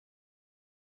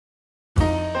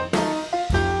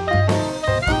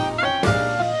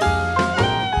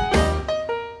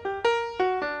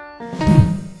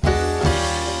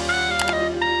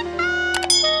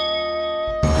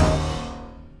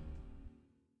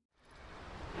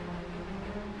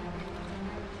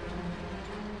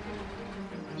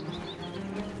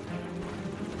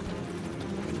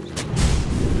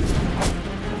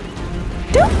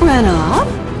run off.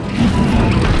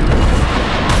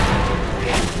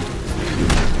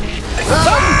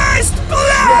 First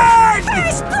blood!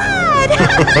 First blood!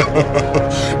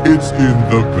 It's in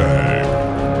the bag.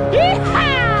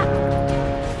 Yeehaw!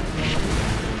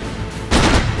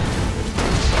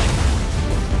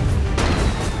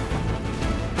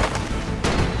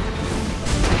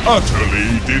 Utterly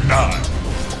denied.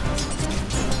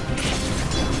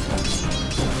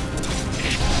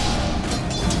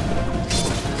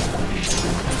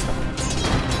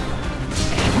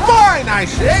 Mine, I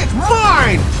say! It's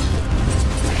mine!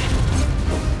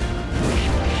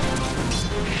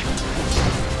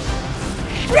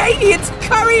 Radiant's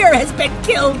courier has been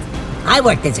killed! I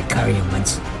worked as a courier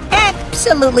once.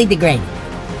 Absolutely degrading.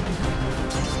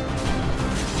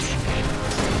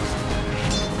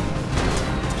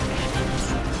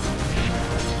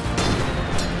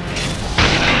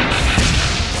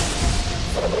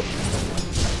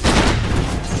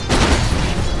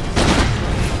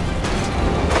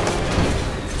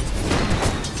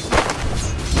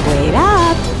 Wait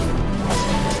up.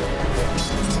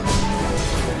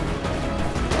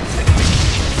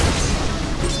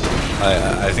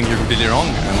 I think you're completely wrong,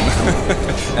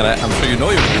 and I'm sure you know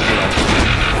you're completely wrong.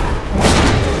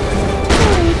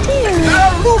 Oh dear.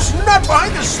 Loose nut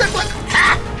behind the cyclic!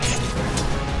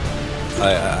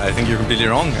 I think you're completely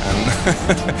wrong,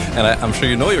 and I'm sure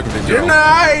you know you're completely wrong.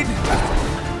 Denied!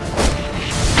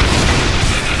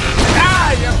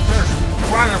 Ah, you first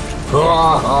runner!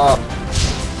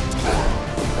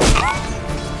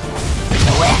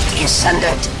 The left is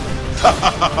sundered.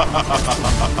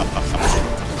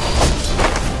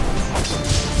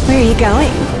 Where are you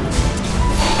going?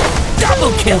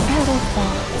 Double kill! Battle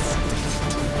falls.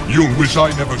 You'll wish I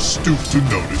never stooped to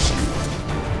notice you.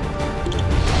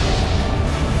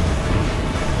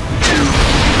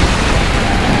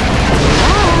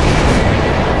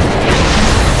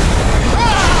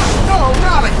 No,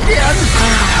 not again!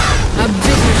 A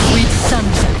bittersweet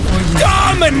sunset for you.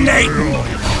 Dominating!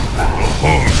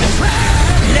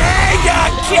 Mega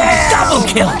kill! Double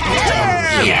kill!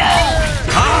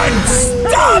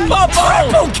 Unstoppable!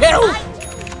 Triple kill!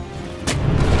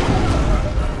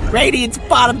 Radiant's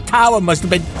bottom tower must have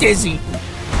been dizzy.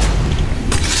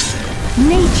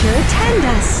 Nature attend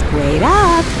us. Wait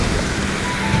up.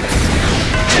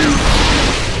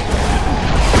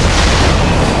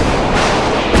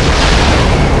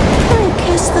 Oh,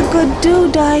 kiss the good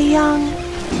dude die young.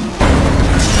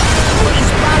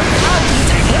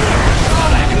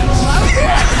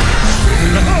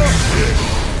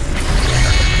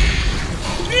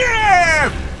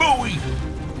 Yeah! Bowie!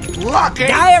 Lucky!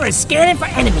 Dire is scanning for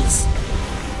enemies.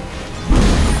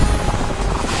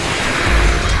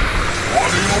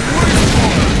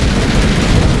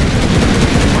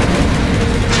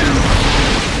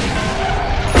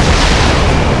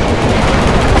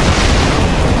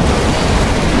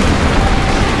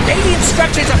 Radiant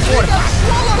structures are fortified.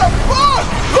 Swallow the bug!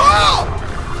 Oh!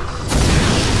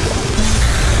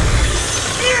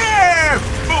 Yeah!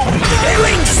 Bowie!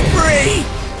 Killing spree!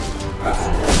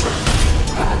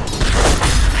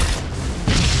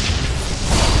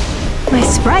 My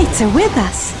sprites are with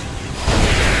us.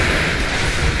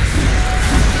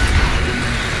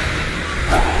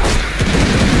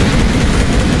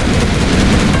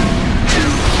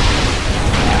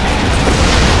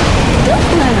 Don't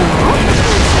run off.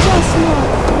 It's just not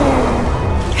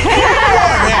fair.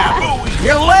 Yeah, Bowie!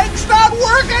 Your leg's not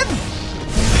working?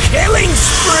 Killing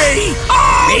spree!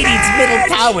 Oh, Radiant's middle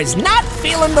tower's not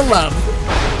feeling the love.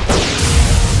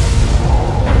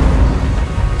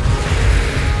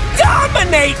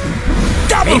 Dominating!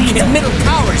 Double Radiant's kill! middle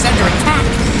tower's under attack.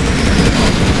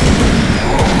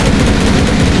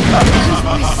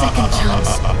 My second chance.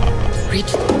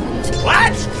 Reach.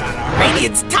 What?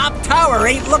 Radiant's top tower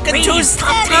ain't looking too steady.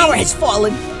 Top tower has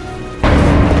fallen.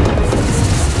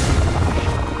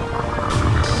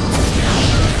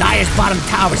 Dire's bottom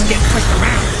tower's getting pushed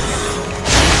around.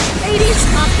 Radiant's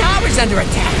top tower's under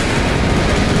attack.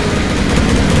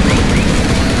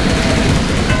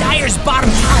 Dire's bottom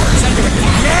tower's under attack.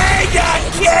 Mega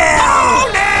kill!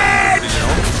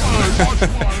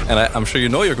 And I'm sure you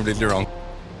know you're completely wrong.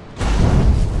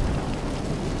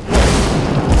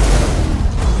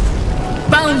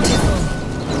 Bountiful.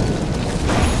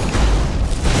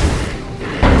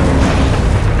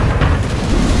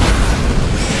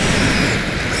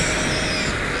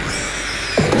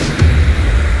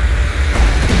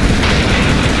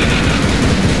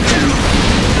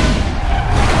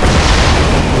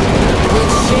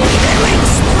 Killing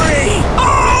spree!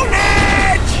 On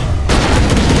edge!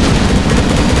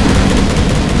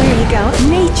 Where you go?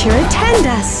 Nature attend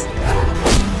us.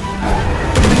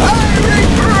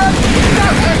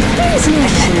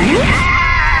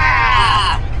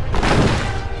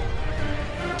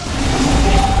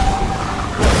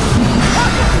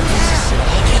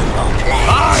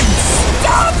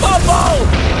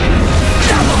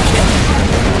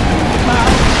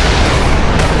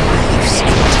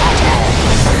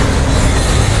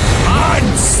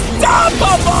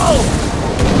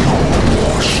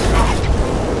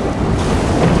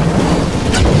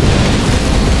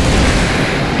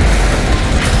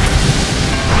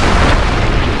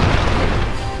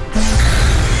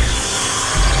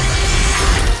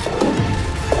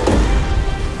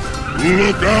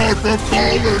 Look out for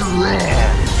fallen rock!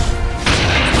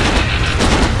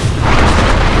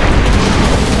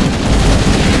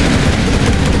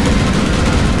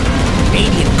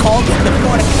 Radiant called in the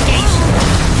fortification.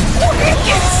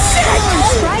 Wicked sick!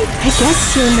 That's right. I guess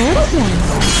you're mortal then.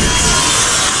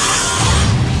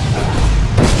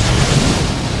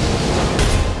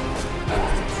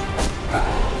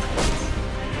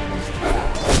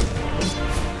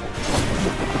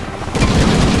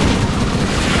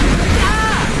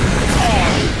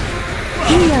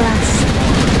 Heal us.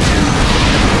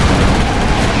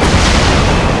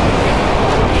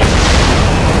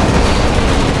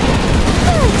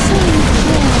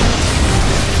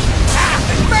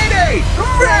 Mayday!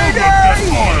 Mayday!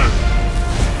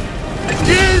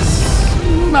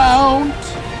 Dismount!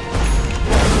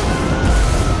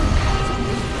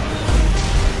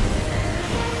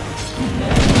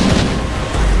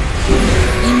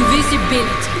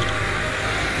 Invisibility.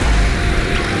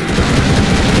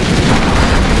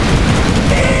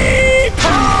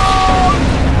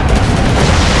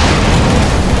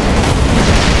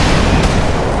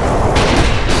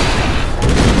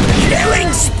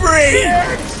 Killing spree!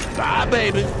 Bye,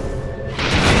 baby.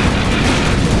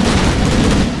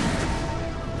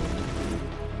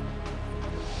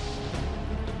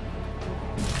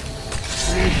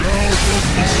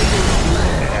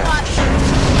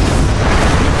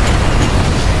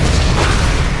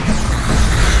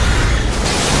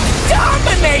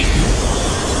 Dominate!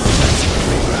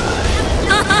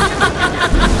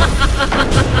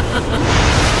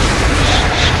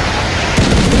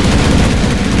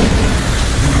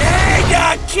 Mega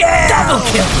kill! Double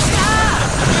kills!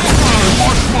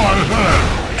 Watch my head!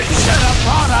 Should have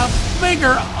brought a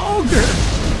bigger ogre.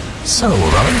 So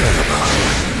what I read about.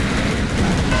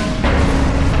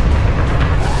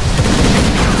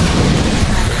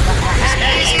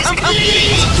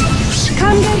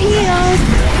 Come get healed.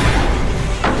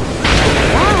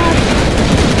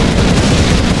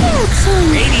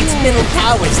 Radiant's middle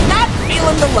tower's not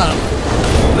feeling the love.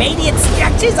 Radiant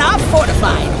structures are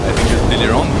fortified. I think you're completely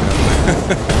wrong.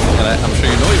 And I'm sure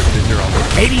you know you're completely wrong.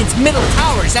 Radiant's middle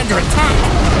tower is under attack.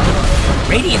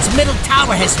 Radiant's middle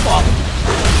tower has fallen.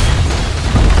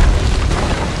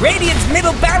 Radiant's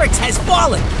middle barracks has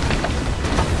fallen.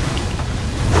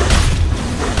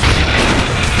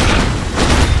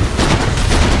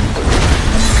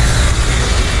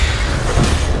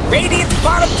 Radiant's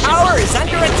bottom tower is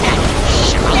under attack.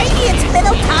 Radiant's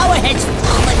middle tower has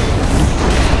fallen.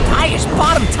 Dire's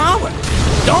bottom tower.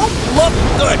 Don't look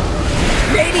good.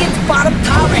 Radiant's bottom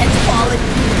tower has fallen.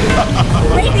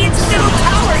 Radiant's middle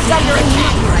tower is under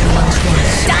attack.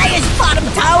 Dire's bottom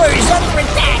tower is under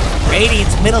attack.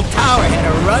 Radiant's middle tower had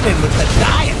a run-in with the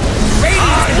Dire.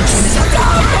 Radiant's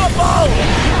unstoppable.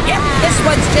 Yep, this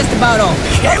one's just about over.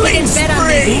 Killing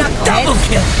spree! Double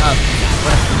kill.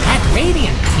 That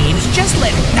Radiant team's just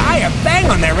letting Dire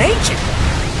bang on their ancient.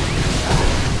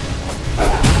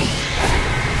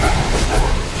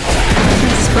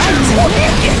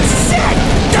 Wicked sick!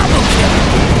 Double kill!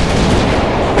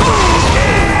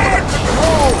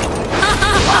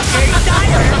 Okay,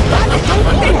 Dire!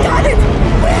 They got it!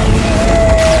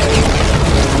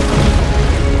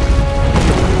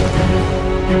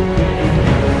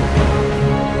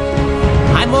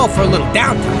 I'm all for a little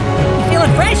downtime. You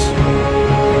feeling fresh?